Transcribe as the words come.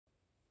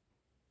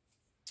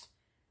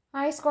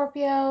Hi,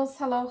 Scorpios.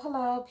 Hello,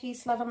 hello.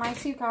 Peace, love, and light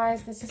to you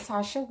guys. This is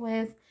Tasha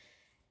with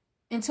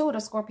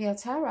Intuitive Scorpio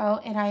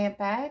Tarot, and I am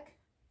back.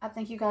 I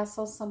thank you guys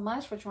so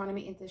much for joining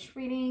me in this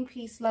reading.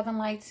 Peace, love, and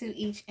light to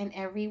each and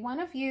every one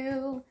of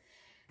you.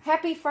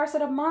 Happy first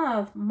of the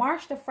month,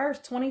 March the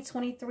 1st,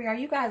 2023. Are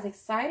you guys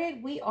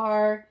excited? We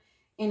are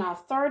in our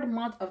third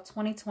month of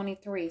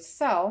 2023.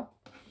 So,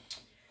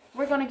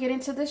 we're going to get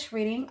into this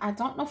reading. I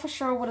don't know for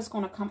sure what is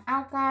going to come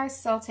out, guys.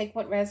 So, take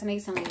what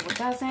resonates and leave what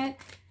doesn't.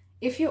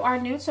 If you are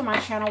new to my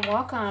channel,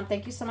 welcome.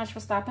 Thank you so much for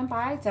stopping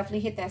by.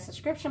 Definitely hit that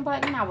subscription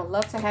button. I would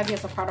love to have you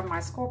as a part of my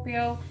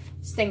Scorpio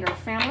Stinger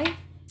family.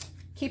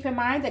 Keep in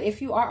mind that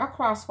if you are a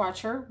cross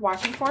watcher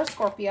watching for a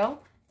Scorpio,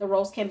 the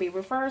roles can be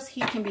reversed.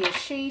 He can be a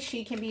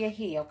she can be a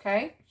he,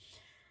 okay?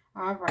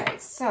 All right,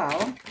 so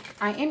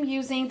I am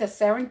using the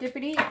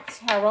Serendipity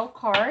Tarot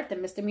card, the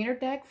Misdemeanor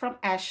deck from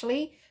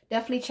Ashley.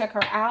 Definitely check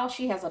her out.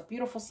 She has a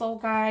beautiful soul,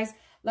 guys.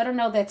 Let her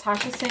know that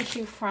Tasha sent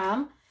you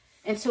from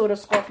Intuitive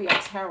Scorpio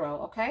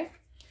Tarot, okay?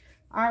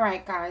 All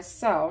right, guys,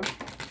 so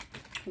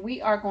we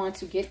are going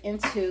to get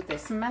into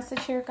this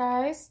message here,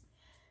 guys.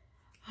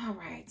 All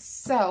right,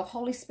 so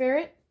Holy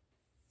Spirit,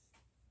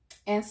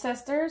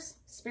 ancestors,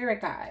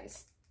 spirit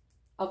guides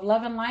of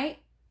love and light,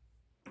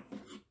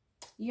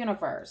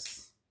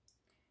 universe,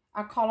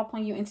 I call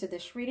upon you into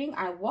this reading.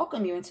 I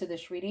welcome you into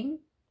this reading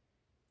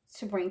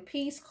to bring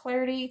peace,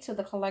 clarity to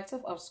the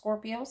collective of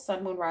Scorpio,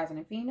 Sun, Moon, Rising,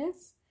 and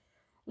Venus.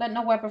 Let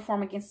no weapon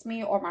form against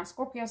me or my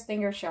Scorpio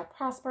Stinger shall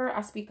prosper.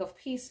 I speak of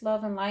peace,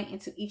 love, and light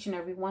into each and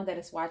every one that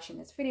is watching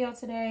this video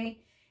today.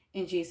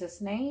 In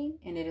Jesus' name,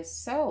 and it is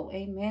so.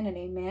 Amen and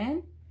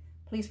amen.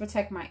 Please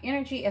protect my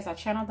energy as I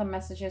channel the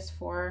messages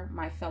for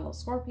my fellow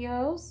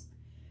Scorpios.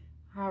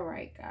 All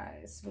right,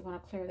 guys. We're going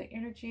to clear the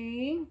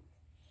energy.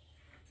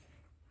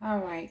 All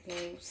right,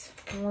 babes.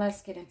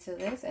 Let's get into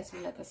this as we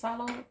let the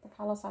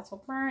Palo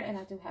Santo burn. And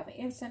I do have an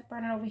incense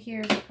burning over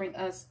here to bring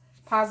us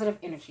positive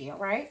energy, all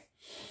right?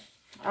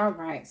 All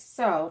right,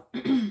 so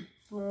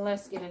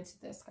let's get into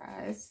this,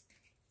 guys.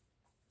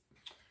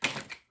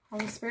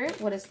 Holy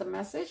Spirit, what is the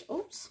message?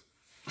 Oops,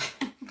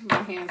 my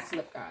hand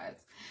slipped, guys.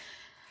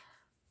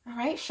 All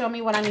right, show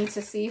me what I need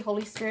to see,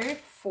 Holy Spirit,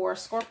 for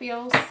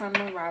Scorpio, Sun,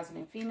 Moon, Rising,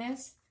 and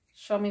Venus.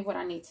 Show me what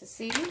I need to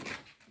see.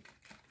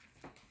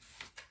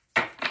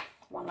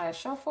 One last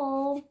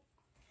shuffle.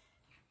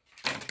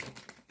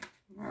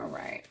 All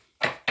right.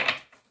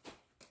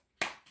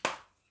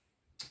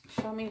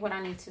 Show me what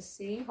I need to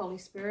see, Holy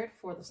Spirit,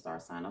 for the star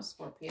sign of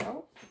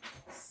Scorpio,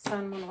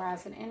 Sun, Moon,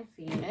 Rising, and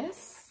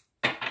Venus.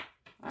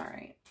 All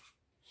right.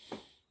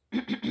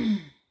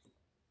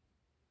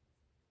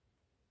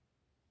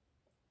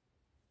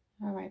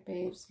 All right,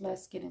 babes,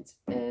 let's get into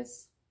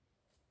this.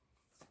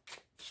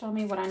 Show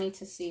me what I need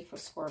to see for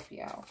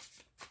Scorpio.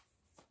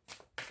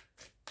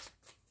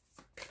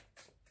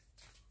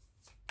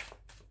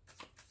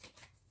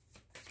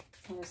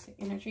 What is the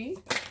energy?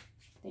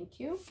 Thank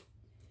you.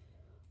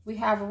 We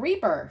have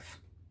rebirth,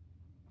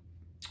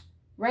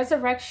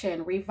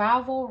 resurrection,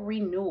 revival,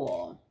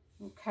 renewal.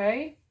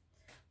 Okay.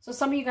 So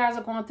some of you guys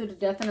are going through the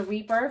death and the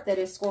rebirth. That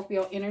is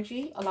Scorpio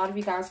energy. A lot of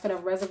you guys could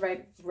have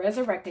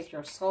resurrected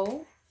your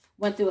soul,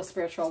 went through a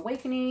spiritual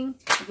awakening,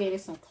 gained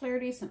some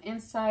clarity, some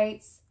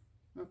insights.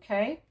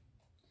 Okay.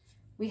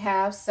 We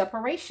have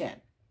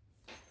separation,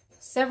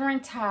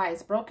 severing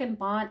ties, broken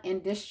bond,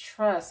 and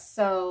distrust.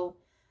 So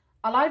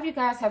a lot of you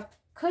guys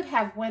could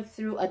have went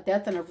through a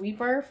death and a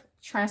rebirth,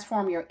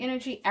 transform your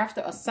energy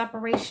after a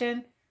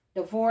separation,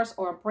 divorce,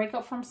 or a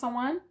breakup from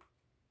someone.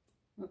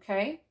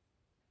 Okay.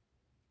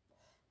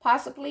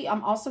 Possibly,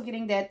 I'm also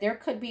getting that there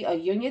could be a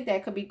union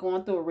that could be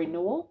going through a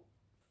renewal.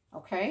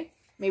 Okay.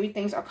 Maybe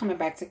things are coming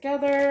back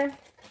together.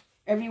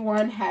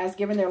 Everyone has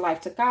given their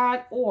life to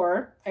God,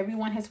 or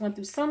everyone has went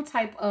through some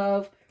type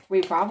of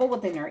revival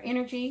within their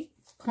energy,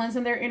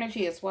 cleansing their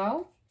energy as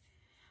well.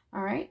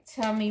 All right.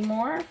 Tell me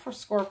more for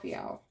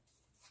Scorpio.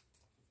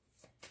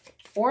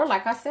 Or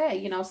like I said,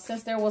 you know,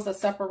 since there was a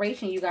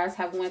separation, you guys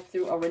have went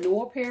through a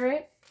renewal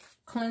period,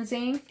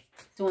 cleansing,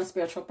 doing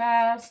spiritual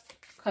baths,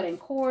 cutting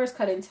cords,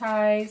 cutting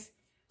ties,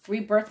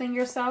 rebirthing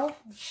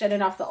yourself,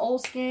 shedding off the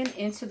old skin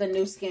into the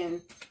new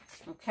skin.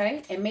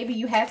 Okay. And maybe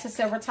you had to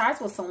sever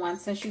ties with someone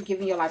since you've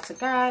given your life to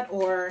God,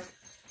 or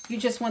you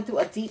just went through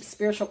a deep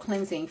spiritual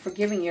cleansing,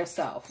 forgiving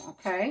yourself.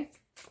 Okay.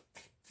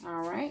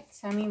 All right.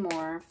 Tell me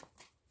more.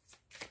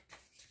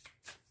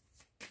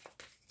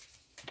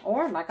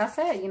 Or, like I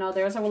said, you know,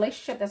 there's a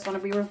relationship that's going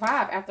to be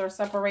revived after a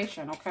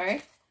separation,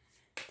 okay?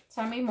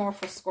 Tell me more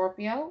for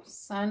Scorpio,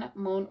 Sun,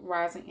 Moon,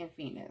 Rising, and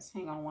Venus.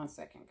 Hang on one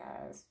second,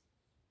 guys.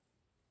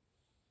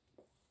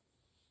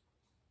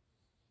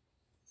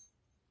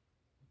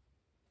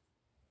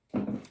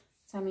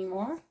 Tell me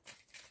more.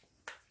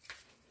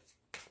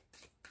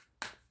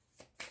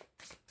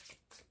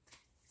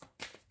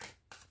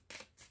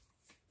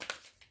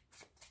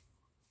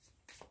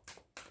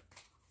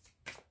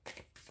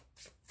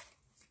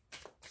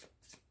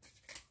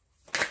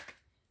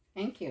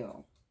 Thank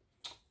you.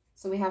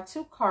 So we have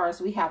two cards.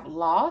 We have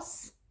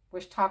loss,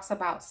 which talks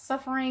about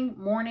suffering,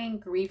 mourning,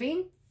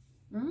 grieving.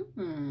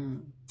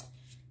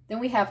 Then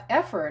we have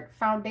effort,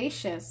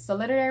 foundation,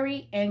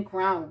 solidarity, and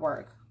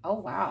groundwork. Oh,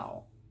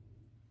 wow.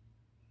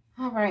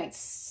 All right,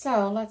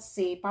 so let's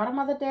see. Bottom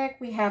of the deck,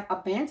 we have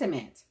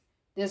abandonment,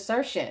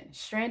 desertion,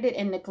 stranded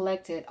and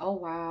neglected. Oh,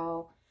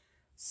 wow.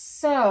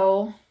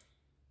 So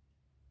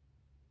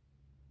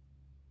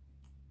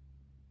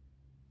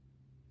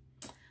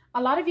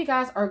a lot of you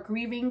guys are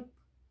grieving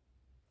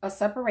a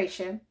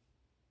separation,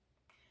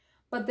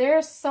 but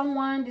there's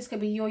someone, this could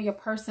be you or your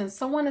person,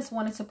 someone is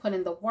wanting to put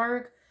in the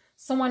work,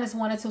 someone is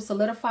wanting to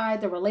solidify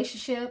the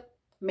relationship,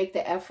 make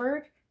the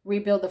effort,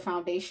 rebuild the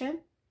foundation.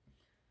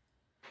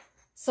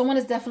 Someone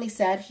is definitely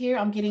sad here.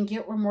 I'm getting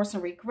guilt, remorse,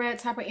 and regret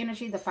type of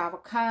energy, the Five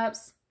of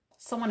Cups.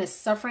 Someone is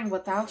suffering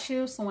without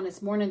you. Someone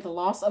is mourning the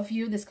loss of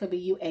you. This could be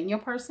you and your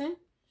person.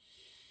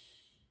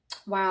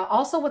 Wow.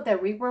 Also with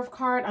that rebirth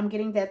card, I'm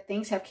getting that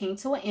things have came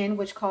to an end,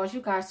 which caused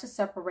you guys to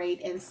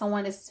separate, and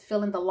someone is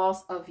feeling the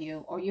loss of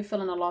you, or you're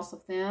feeling the loss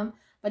of them.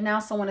 But now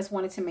someone is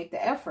wanting to make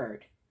the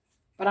effort.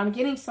 But I'm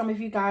getting some of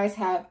you guys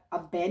have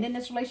abandoned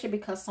this relationship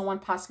because someone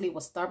possibly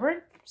was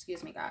stubborn.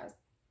 Excuse me, guys.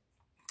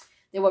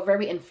 They were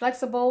very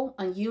inflexible,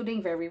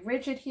 unyielding, very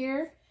rigid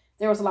here.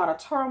 There was a lot of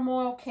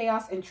turmoil,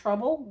 chaos, and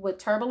trouble with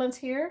turbulence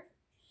here.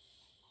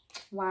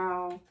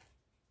 Wow.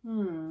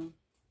 All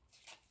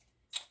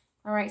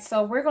right,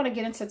 so we're going to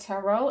get into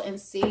tarot and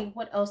see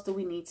what else do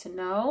we need to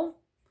know.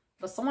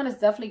 But someone is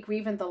definitely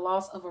grieving the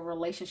loss of a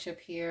relationship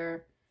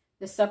here.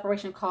 This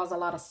separation caused a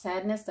lot of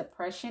sadness,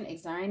 depression,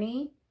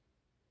 anxiety,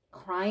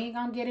 crying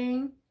I'm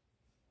getting.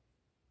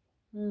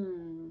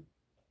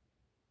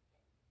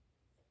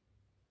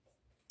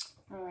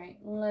 All right,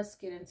 let's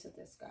get into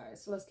this,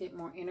 guys. So let's get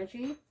more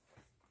energy.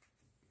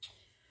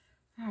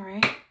 All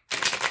right.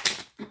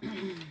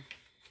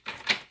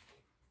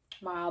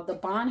 Wow, the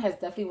bond has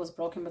definitely was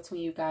broken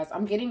between you guys.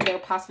 I'm getting there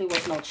possibly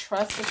was no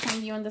trust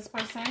between you and this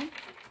person.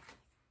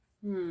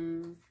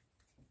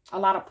 A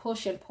lot of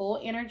push and pull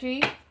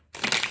energy.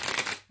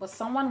 But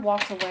someone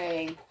walked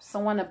away.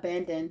 Someone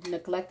abandoned,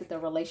 neglected the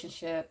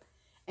relationship.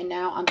 And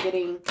now I'm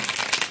getting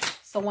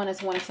someone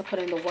is wanting to put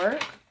in the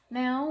work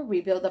now.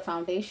 Rebuild the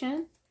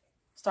foundation.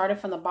 Started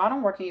from the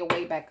bottom, working your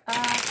way back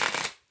up.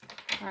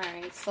 All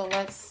right, so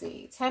let's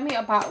see. Tell me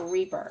about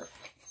rebirth.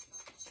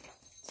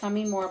 Tell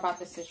me more about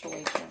the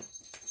situation.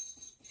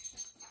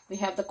 We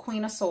have the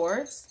Queen of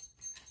Swords,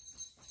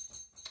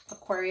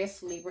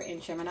 Aquarius, Libra,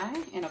 and Gemini.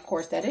 And of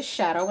course, that is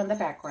shadow in the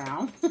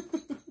background.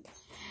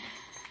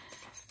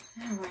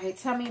 All right,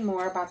 tell me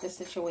more about this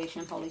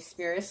situation, Holy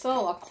Spirit.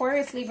 So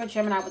Aquarius, Libra,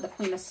 Gemini with the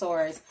Queen of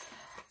Swords.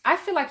 I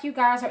feel like you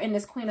guys are in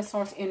this Queen of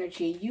Swords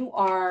energy. You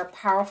are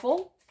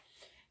powerful.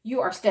 You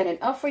are standing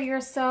up for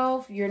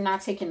yourself. You're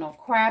not taking no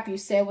crap. You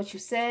said what you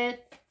said,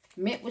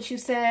 meant what you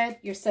said.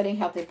 You're setting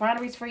healthy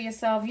boundaries for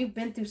yourself. You've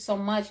been through so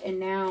much, and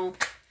now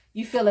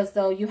you feel as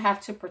though you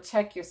have to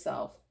protect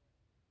yourself.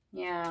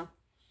 Yeah.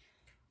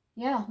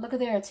 Yeah, look at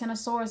there. Ten of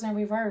Swords in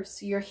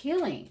reverse. You're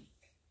healing.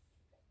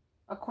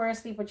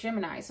 Aquarius, Libra,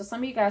 Gemini. So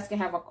some of you guys can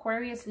have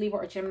Aquarius, Libra,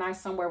 or Gemini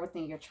somewhere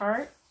within your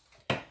chart.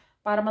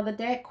 Bottom of the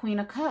deck, Queen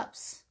of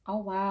Cups. Oh,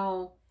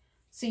 wow.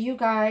 So you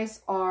guys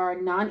are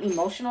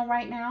non-emotional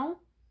right now.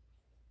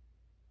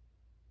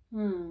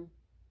 You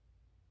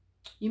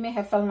may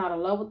have fallen out of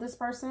love with this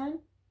person.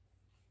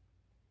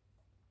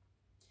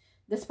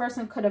 This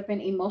person could have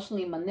been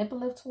emotionally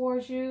manipulative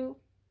towards you.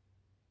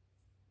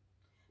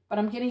 But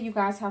I'm getting you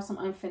guys have some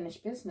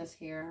unfinished business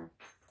here.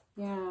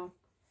 Yeah.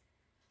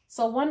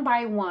 So one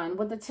by one,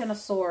 with the Ten of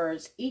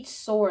Swords, each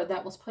sword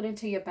that was put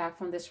into your back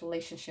from this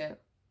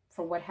relationship,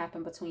 from what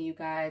happened between you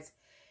guys,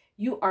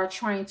 you are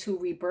trying to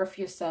rebirth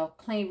yourself,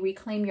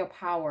 reclaim your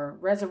power,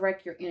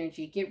 resurrect your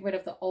energy, get rid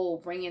of the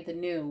old, bring in the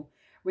new,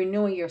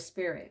 renewing your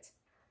spirit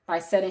by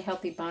setting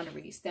healthy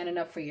boundaries, standing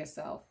up for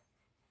yourself,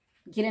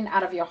 getting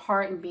out of your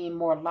heart and being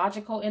more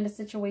logical in the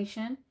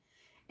situation.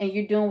 And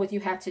you're doing what you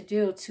have to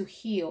do to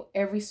heal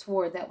every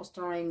sword that was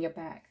thrown in your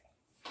back.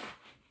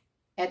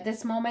 At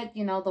this moment,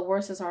 you know, the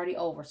worst is already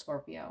over,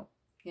 Scorpio.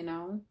 You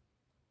know,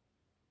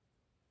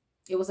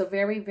 it was a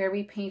very,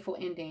 very painful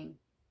ending.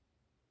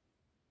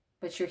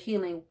 But you're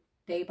healing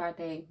day by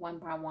day, one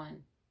by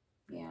one.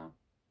 Yeah.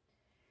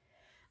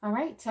 All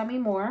right. Tell me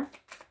more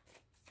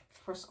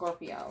for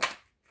Scorpio.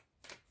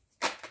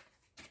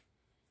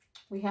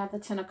 We have the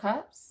Ten of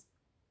Cups.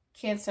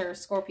 Cancer,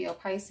 Scorpio,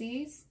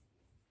 Pisces.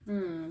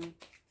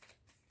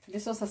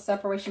 This was a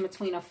separation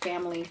between a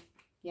family.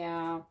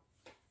 Yeah.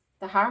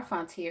 The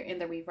Hierophant here in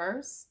the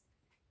reverse.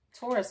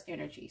 Taurus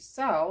energy.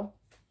 So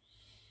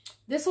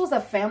this was a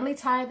family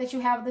tie that you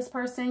have with this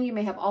person. You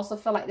may have also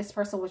felt like this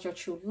person was your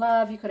true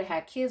love. You could have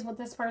had kids with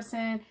this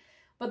person.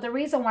 But the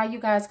reason why you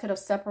guys could have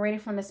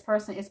separated from this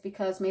person is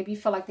because maybe you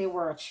feel like they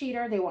were a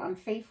cheater. They were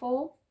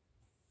unfaithful.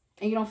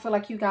 And you don't feel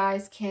like you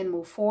guys can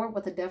move forward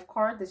with the Death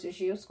card. This is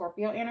you,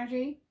 Scorpio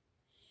energy.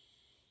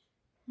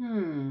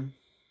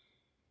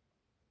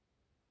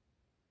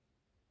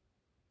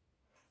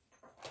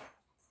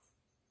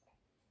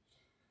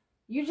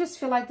 You just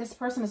feel like this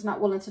person is not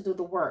willing to do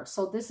the work.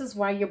 So this is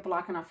why you're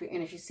blocking off your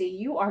energy. See,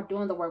 you are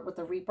doing the work with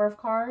the Rebirth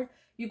card.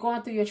 You're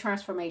going through your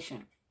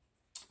transformation.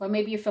 Or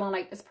maybe you're feeling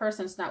like this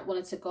person's not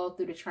willing to go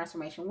through the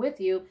transformation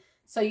with you.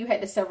 So you had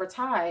to sever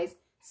ties,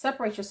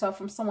 separate yourself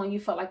from someone you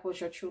felt like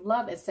was your true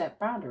love, and set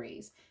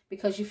boundaries.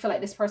 Because you feel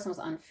like this person was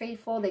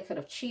unfaithful. They could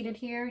have cheated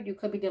here. You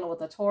could be dealing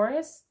with a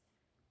Taurus.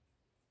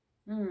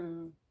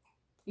 You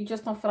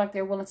just don't feel like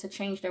they're willing to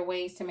change their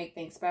ways to make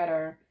things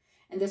better.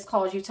 And this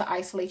caused you to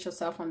isolate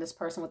yourself from this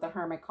person with the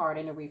Hermit card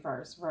in the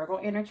reverse. Virgo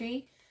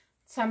energy.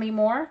 Tell me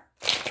more.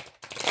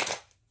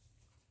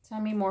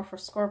 Tell me more for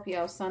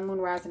Scorpio, Sun, Moon,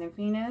 Rising, and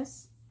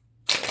Venus.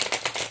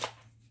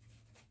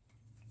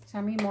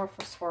 Tell me more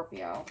for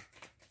Scorpio.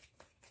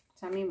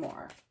 Tell me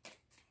more.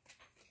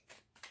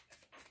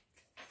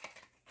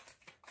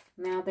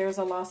 Now, there's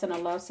a loss in a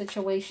love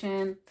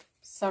situation,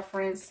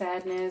 suffering,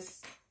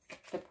 sadness,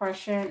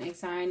 depression,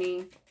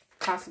 anxiety,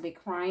 possibly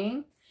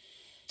crying.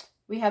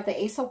 We have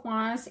the Ace of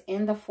Wands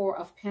and the Four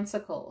of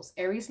Pentacles.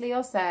 Aries,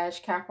 Leo, Sag,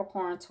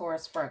 Capricorn,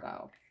 Taurus,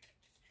 Virgo.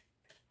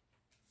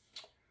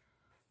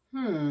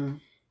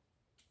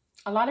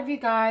 A lot of you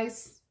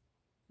guys,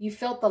 you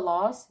felt the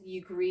loss, you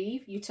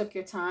grieve, you took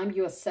your time,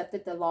 you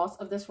accepted the loss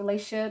of this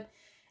relationship,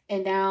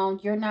 and now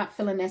you're not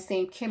feeling that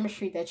same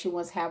chemistry that you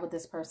once had with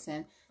this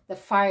person. The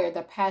fire,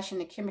 the passion,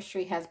 the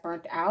chemistry has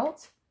burnt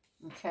out,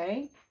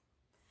 okay?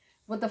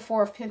 With the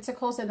Four of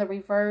Pentacles in the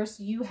reverse,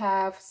 you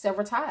have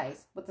severed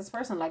ties with this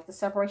person, like the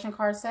separation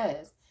card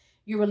says.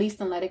 You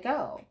released and let it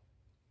go.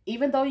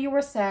 Even though you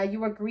were sad, you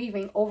were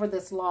grieving over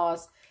this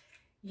loss,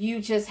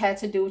 you just had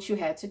to do what you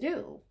had to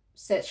do.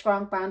 Set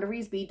strong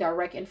boundaries, be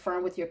direct and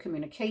firm with your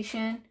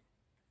communication.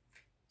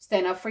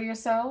 Stand up for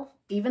yourself.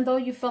 Even though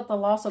you felt the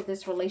loss of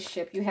this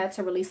relationship, you had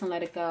to release and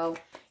let it go.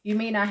 You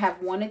may not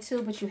have wanted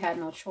to, but you had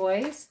no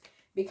choice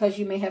because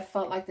you may have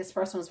felt like this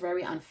person was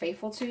very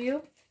unfaithful to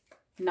you.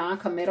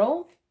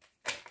 Non-committal.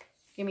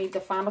 Give me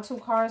the final two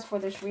cards for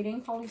this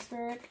reading, Holy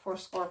Spirit, for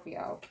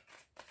Scorpio.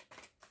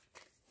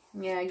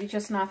 Yeah, you're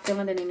just not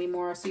feeling it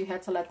anymore, so you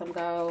had to let them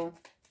go.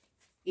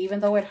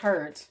 Even though it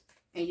hurt,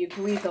 and you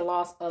grieve the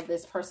loss of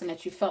this person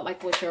that you felt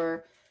like was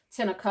your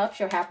Ten of Cups,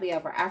 your happily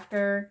ever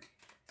after.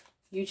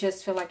 You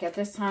just feel like at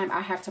this time,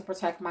 I have to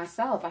protect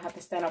myself. I have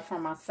to stand up for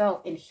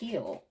myself and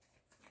heal.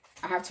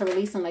 I have to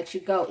release and let you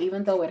go.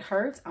 Even though it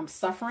hurts, I'm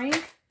suffering.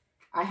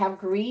 I have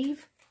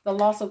grieved the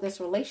loss of this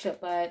relationship,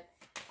 but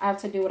I have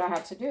to do what I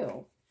have to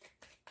do.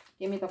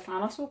 Give me the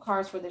final two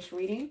cards for this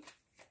reading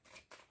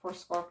for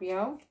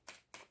Scorpio.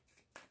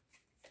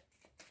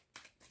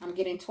 I'm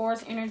getting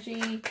Taurus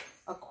energy,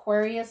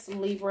 Aquarius,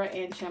 Libra,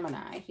 and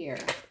Gemini here.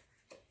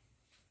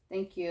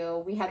 Thank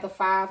you. We have the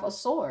Five of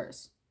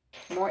Swords.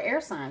 More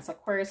air signs,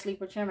 Aquarius,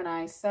 Libra,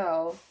 Gemini.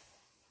 So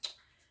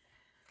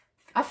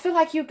I feel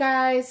like you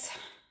guys,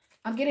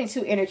 I'm getting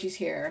two energies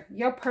here.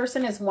 Your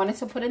person is wanting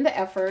to put in the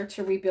effort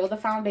to rebuild the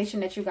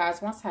foundation that you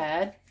guys once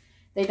had.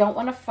 They don't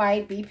want to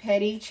fight, be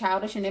petty,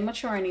 childish, and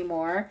immature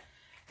anymore.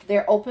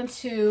 They're open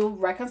to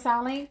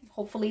reconciling.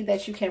 Hopefully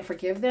that you can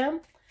forgive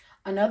them.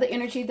 Another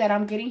energy that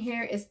I'm getting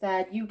here is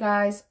that you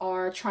guys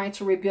are trying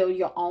to rebuild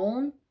your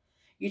own.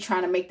 You're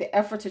trying to make the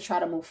effort to try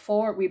to move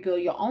forward,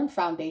 rebuild your own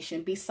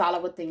foundation, be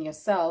solid within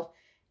yourself,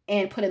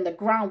 and put in the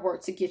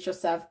groundwork to get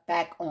yourself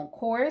back on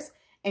course.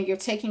 And you're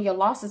taking your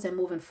losses and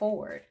moving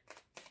forward.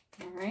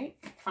 All right.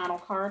 Final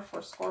card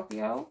for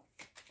Scorpio.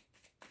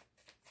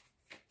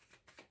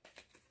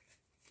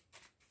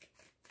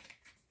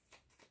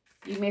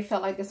 You may feel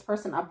like this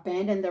person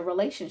abandoned the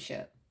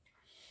relationship.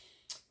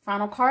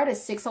 Final card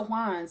is Six of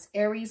Wands,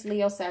 Aries,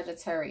 Leo,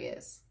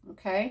 Sagittarius.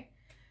 Okay.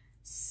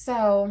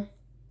 So,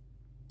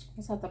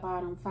 what's at the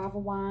bottom? Five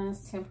of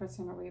Wands, Temperance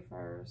in the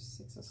reverse,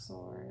 Six of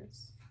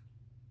Swords.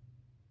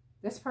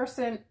 This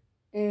person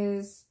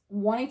is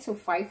wanting to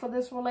fight for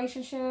this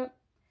relationship.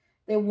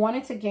 They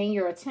wanted to gain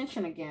your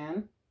attention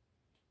again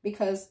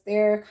because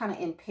they're kind of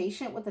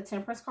impatient with the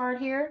Temperance card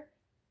here.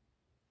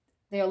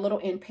 They're a little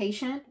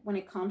impatient when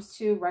it comes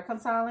to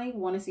reconciling,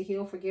 wanting to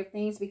heal, forgive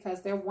things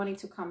because they're wanting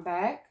to come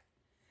back.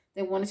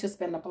 They wanted to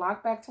spin the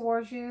block back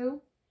towards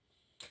you.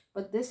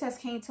 But this has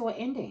came to an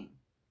ending.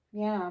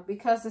 Yeah,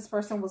 because this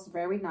person was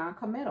very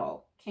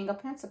non-committal. King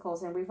of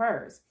Pentacles in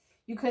reverse.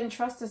 You couldn't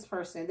trust this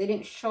person. They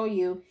didn't show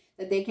you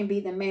that they can be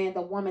the man,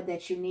 the woman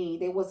that you need.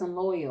 They wasn't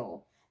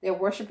loyal. They're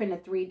worshiping the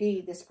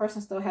 3D. This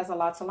person still has a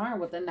lot to learn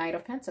with the Knight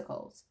of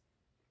Pentacles.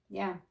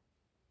 Yeah.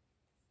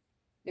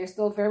 They're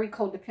still very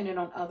codependent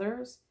on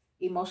others.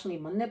 Emotionally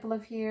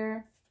manipulative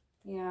here.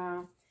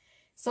 Yeah.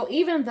 So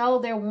even though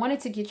they're wanting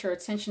to get your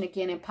attention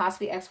again and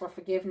possibly ask for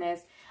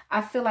forgiveness,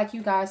 I feel like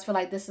you guys feel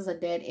like this is a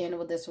dead end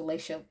with this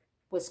relationship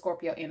with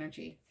Scorpio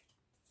energy.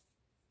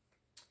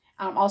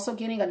 I'm also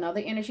getting another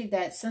energy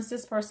that since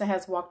this person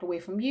has walked away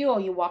from you or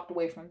you walked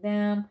away from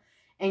them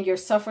and you've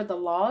suffered the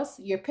loss,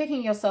 you're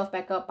picking yourself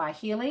back up by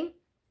healing,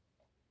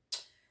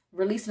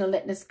 releasing and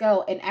letting this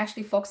go, and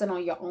actually focusing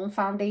on your own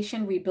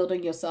foundation,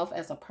 rebuilding yourself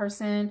as a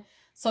person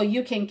so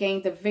you can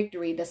gain the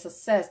victory, the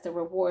success, the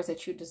rewards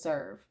that you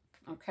deserve.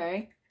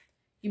 Okay?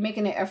 You're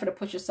making an effort to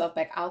put yourself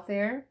back out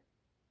there,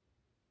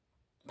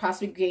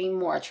 possibly gain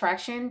more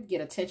attraction,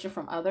 get attention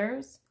from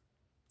others,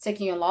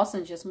 taking your loss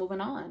and just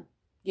moving on,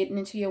 getting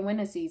into your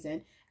winning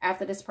season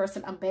after this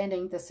person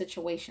abandoning the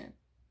situation.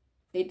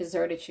 They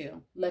deserted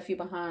you, left you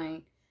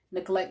behind,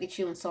 neglected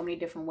you in so many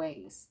different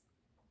ways.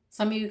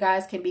 Some of you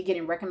guys can be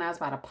getting recognized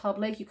by the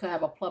public. You could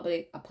have a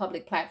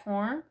public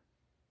platform.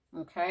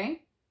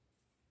 Okay.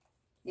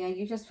 Yeah,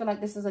 you just feel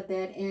like this is a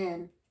dead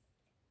end.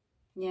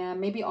 Yeah,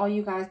 maybe all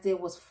you guys did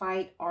was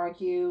fight,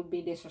 argue,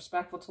 be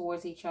disrespectful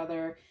towards each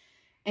other.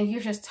 And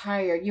you're just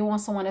tired. You want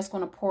someone that's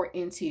going to pour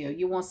into you.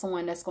 You want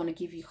someone that's going to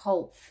give you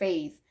hope,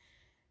 faith.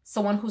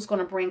 Someone who's going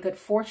to bring good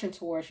fortune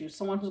towards you.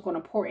 Someone who's going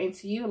to pour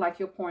into you like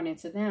you're pouring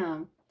into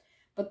them.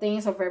 But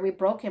things are very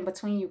broken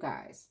between you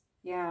guys.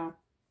 Yeah.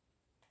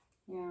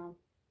 Yeah.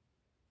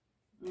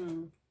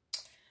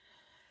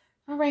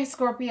 All right,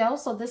 Scorpio.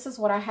 So this is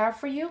what I have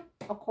for you.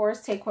 Of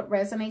course, take what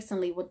resonates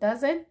and leave what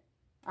doesn't.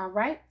 All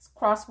right.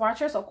 Cross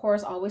watchers, of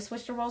course, always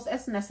switch the roles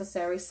as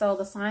necessary. So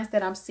the signs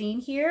that I'm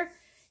seeing here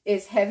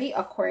is heavy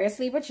Aquarius,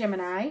 Libra,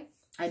 Gemini.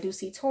 I do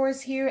see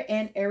Taurus here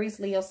and Aries,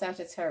 Leo,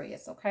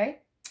 Sagittarius. Okay.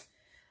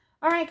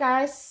 All right,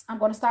 guys. I'm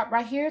going to stop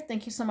right here.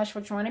 Thank you so much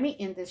for joining me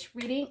in this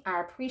reading.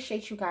 I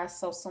appreciate you guys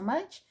so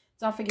much.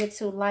 Don't forget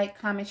to like,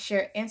 comment,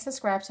 share, and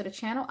subscribe to the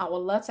channel. I would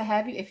love to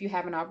have you if you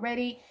haven't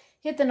already.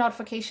 Hit the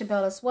notification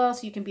bell as well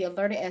so you can be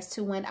alerted as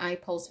to when I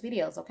post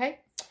videos, okay?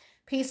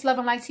 Peace, love,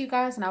 and light to you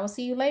guys, and I will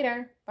see you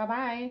later.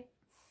 Bye-bye.